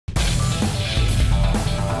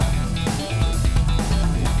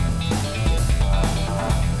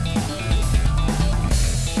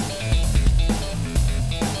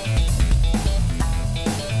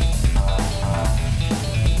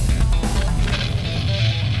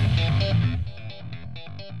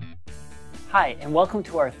Hi, and welcome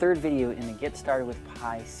to our third video in the Get Started with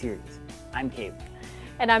Pi series. I'm Gabe.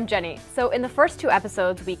 And I'm Jenny. So in the first two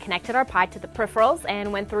episodes, we connected our Pi to the peripherals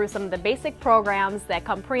and went through some of the basic programs that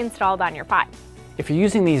come pre-installed on your Pi. If you're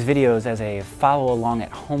using these videos as a follow along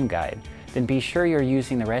at home guide, then be sure you're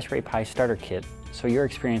using the Raspberry Pi Starter Kit so your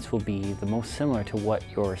experience will be the most similar to what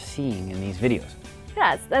you're seeing in these videos.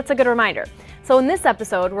 Yes, that's a good reminder. So in this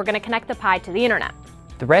episode, we're going to connect the Pi to the internet.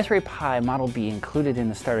 The Raspberry Pi Model B included in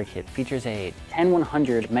the Starter Kit features a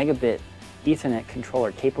 10100 megabit Ethernet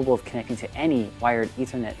controller capable of connecting to any wired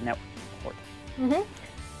Ethernet network port.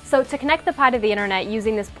 So to connect the Pi to the internet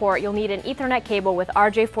using this port, you'll need an Ethernet cable with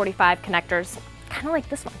RJ45 connectors, kind of like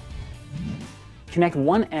this one. Connect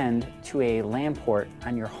one end to a LAN port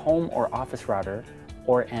on your home or office router,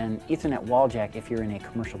 or an Ethernet wall jack if you're in a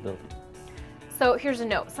commercial building. So here's a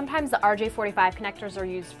note. Sometimes the RJ45 connectors are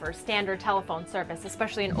used for standard telephone service,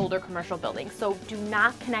 especially in older commercial buildings. So do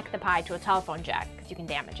not connect the Pi to a telephone jack because you can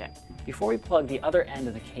damage it. Before we plug the other end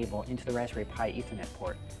of the cable into the Raspberry Pi Ethernet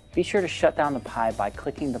port, be sure to shut down the Pi by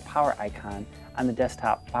clicking the power icon on the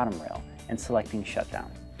desktop bottom rail and selecting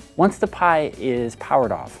shutdown. Once the Pi is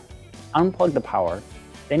powered off, unplug the power,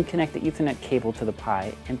 then connect the Ethernet cable to the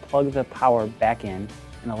Pi and plug the power back in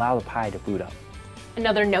and allow the Pi to boot up.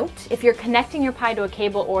 Another note, if you're connecting your Pi to a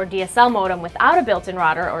cable or DSL modem without a built-in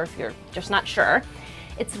router, or if you're just not sure,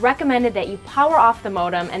 it's recommended that you power off the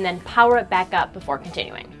modem and then power it back up before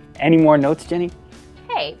continuing. Any more notes, Jenny?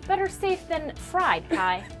 Hey, better safe than fried,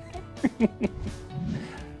 Pi.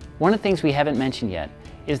 One of the things we haven't mentioned yet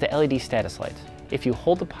is the LED status lights. If you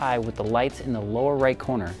hold the Pi with the lights in the lower right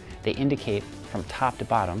corner, they indicate from top to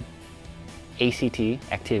bottom. ACT,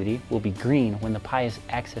 activity, will be green when the Pi is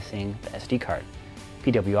accessing the SD card.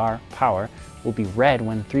 PWR, power, will be red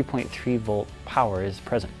when 3.3 volt power is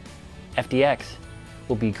present. FDX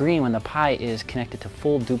will be green when the Pi is connected to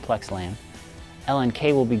full duplex LAN.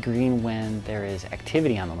 LNK will be green when there is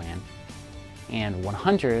activity on the LAN. And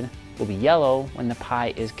 100 will be yellow when the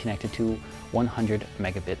Pi is connected to 100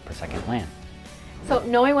 megabit per second LAN. So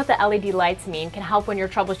knowing what the LED lights mean can help when you're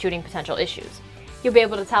troubleshooting potential issues. You'll be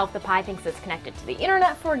able to tell if the Pi thinks it's connected to the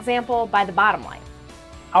internet, for example, by the bottom light.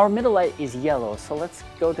 Our middle light is yellow, so let's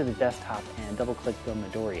go to the desktop and double-click the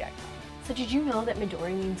Midori icon. So did you know that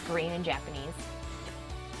Midori means green in Japanese?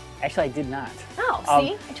 Actually, I did not. Oh,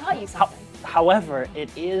 see? I taught you something. However, it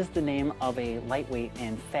is the name of a lightweight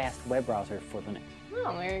and fast web browser for Linux.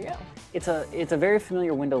 Oh, there you go. It's a very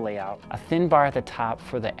familiar window layout, a thin bar at the top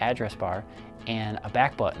for the address bar, and a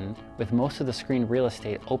back button with most of the screen real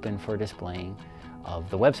estate open for displaying of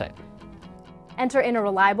the website. Enter in a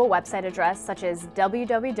reliable website address such as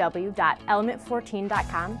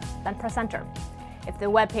www.element14.com, then press enter. If the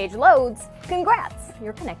web page loads, congrats,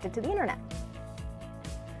 you're connected to the internet.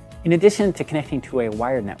 In addition to connecting to a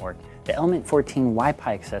wired network, the Element 14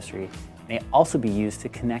 Wi-Fi accessory may also be used to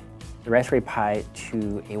connect the Raspberry Pi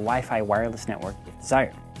to a Wi-Fi wireless network if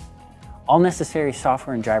desired. All necessary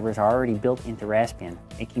software and drivers are already built into Raspbian,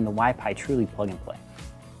 making the Wi-Fi truly plug and play.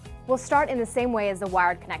 We'll start in the same way as the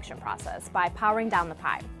wired connection process, by powering down the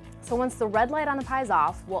Pi. So once the red light on the Pi is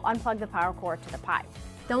off, we'll unplug the power cord to the Pi.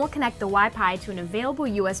 Then we'll connect the Wi-Fi to an available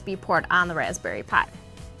USB port on the Raspberry Pi.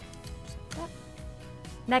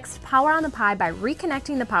 Next, power on the Pi by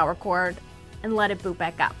reconnecting the power cord and let it boot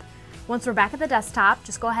back up. Once we're back at the desktop,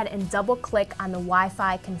 just go ahead and double-click on the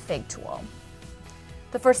Wi-Fi config tool.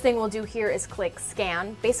 The first thing we'll do here is click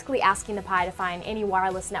Scan, basically asking the Pi to find any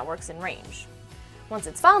wireless networks in range. Once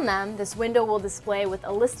it's found them, this window will display with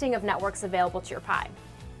a listing of networks available to your Pi.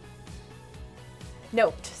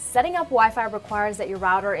 Note, setting up Wi-Fi requires that your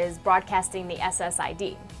router is broadcasting the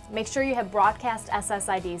SSID. Make sure you have broadcast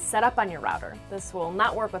SSIDs set up on your router. This will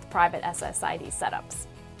not work with private SSID setups.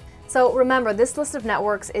 So remember, this list of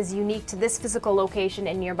networks is unique to this physical location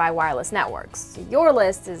and nearby wireless networks. So your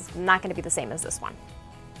list is not going to be the same as this one.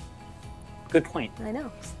 Good point. I know.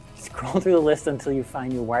 Scroll through the list until you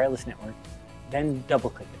find your wireless network, then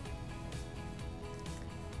double-click it.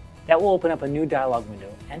 That will open up a new dialog window.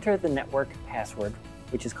 Enter the network password,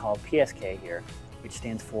 which is called PSK here, which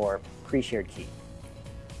stands for pre-shared key.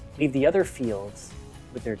 Leave the other fields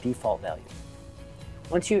with their default value.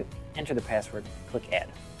 Once you enter the password, click Add.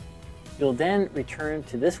 You'll then return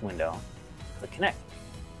to this window, click Connect.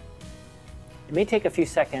 It may take a few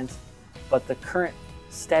seconds, but the current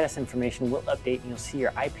status information will update and you'll see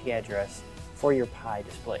your IP address for your Pi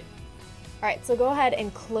displayed. All right, so go ahead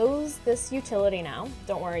and close this utility now.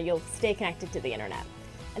 Don't worry, you'll stay connected to the internet.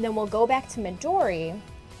 And then we'll go back to Midori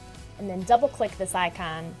and then double-click this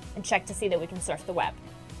icon and check to see that we can surf the web.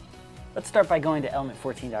 Let's start by going to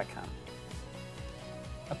element14.com.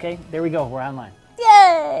 Okay, there we go, we're online.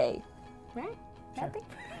 Yay! Right? Happy?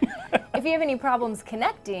 If you have any problems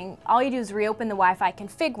connecting, all you do is reopen the Wi-Fi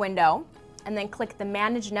config window and then click the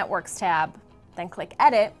Manage Networks tab, then click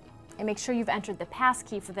Edit, and make sure you've entered the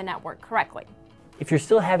passkey for the network correctly. If you're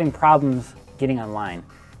still having problems getting online,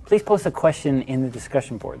 please post a question in the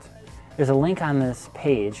discussion boards. There's a link on this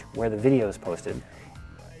page where the video is posted,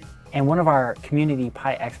 and one of our Community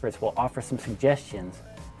Pi experts will offer some suggestions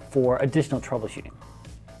for additional troubleshooting.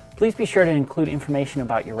 Please be sure to include information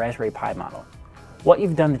about your Raspberry Pi model, what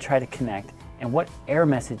you've done to try to connect, and what error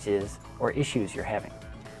messages or issues you're having.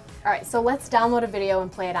 All right, so let's download a video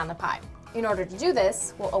and play it on the Pi. In order to do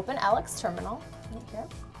this, we'll open LX Terminal right here,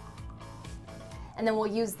 and then we'll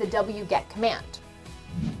use the wget command.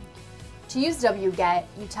 To use wget,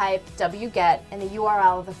 you type wget and the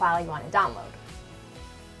URL of the file you want to download.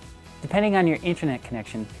 Depending on your internet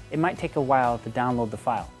connection, it might take a while to download the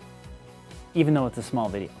file, even though it's a small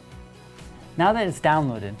video. Now that it's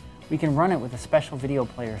downloaded, we can run it with a special video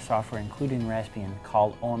player software included in Raspbian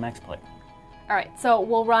called OMX Player. All right, so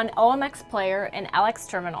we'll run OMX Player in LX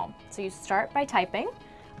Terminal. So you start by typing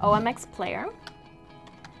OMX Player.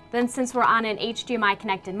 Then since we're on an HDMI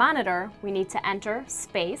connected monitor, we need to enter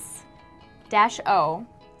space -O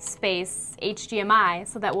space HDMI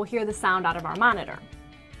so that we'll hear the sound out of our monitor.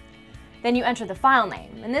 Then you enter the file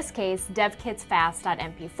name, in this case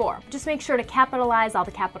devkitsfast.mp4. Just make sure to capitalize all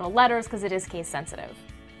the capital letters because it is case sensitive.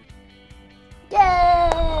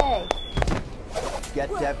 Yay! Get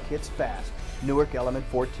DevKits fast. Newark Element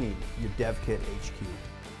 14, your DevKit HQ.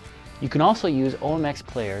 You can also use OMX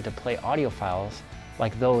Player to play audio files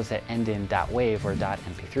like those that end in .wav or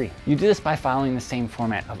 .mp3. You do this by following the same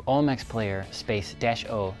format of OMX Player space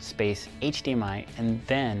 -O space HDMI and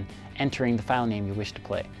then entering the file name you wish to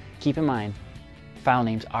play. Keep in mind, file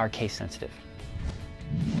names are case sensitive.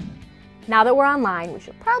 Now that we're online, we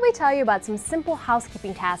should probably tell you about some simple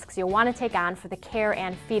housekeeping tasks you'll want to take on for the care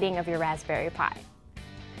and feeding of your Raspberry Pi.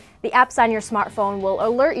 The apps on your smartphone will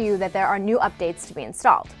alert you that there are new updates to be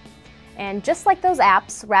installed. And just like those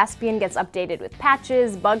apps, Raspbian gets updated with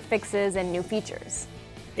patches, bug fixes, and new features.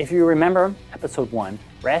 If you remember episode 1,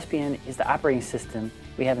 Raspbian is the operating system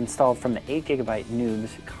we have installed from the 8GB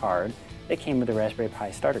Noobs card that came with the Raspberry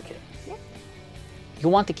Pi starter kit. Yeah.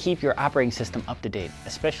 You'll want to keep your operating system up to date,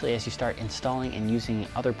 especially as you start installing and using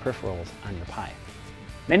other peripherals on your Pi.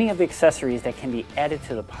 Many of the accessories that can be added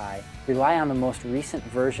to the Pi rely on the most recent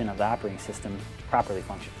version of the operating system to properly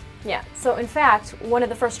function. Yeah, so in fact, one of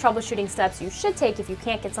the first troubleshooting steps you should take if you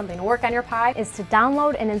can't get something to work on your Pi is to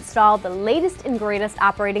download and install the latest and greatest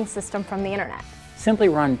operating system from the internet. Simply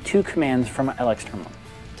run 2 commands from an LX terminal.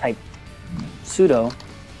 Type sudo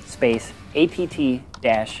space apt-get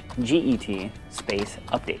space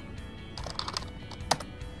update.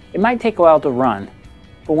 It might take a while to run,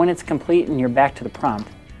 but when it's complete and you're back to the prompt,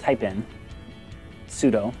 type in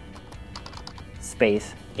sudo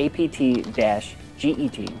space apt-get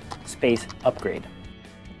space upgrade.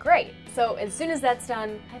 Great, so as soon as that's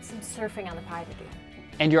done, I have some surfing on the Pi to do.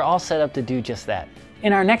 And you're all set up to do just that.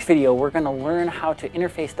 In our next video, we're going to learn how to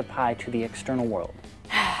interface the Pi to the external world.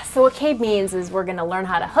 So what Cabe means is we're going to learn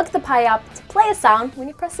how to hook the Pi up to play a sound when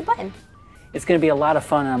you press the button. It's going to be a lot of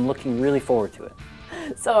fun and I'm looking really forward to it.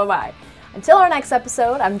 So am I. Until our next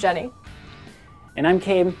episode, I'm Jenny. And I'm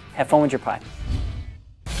Cabe. Have fun with your Pi.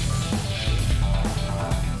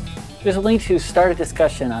 There's a link to start a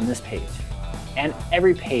discussion on this page, and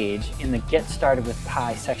every page in the Get Started with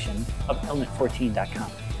Pi section of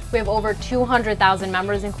element14.com. We have over 200,000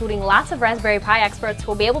 members, including lots of Raspberry Pi experts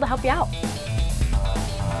who will be able to help you out.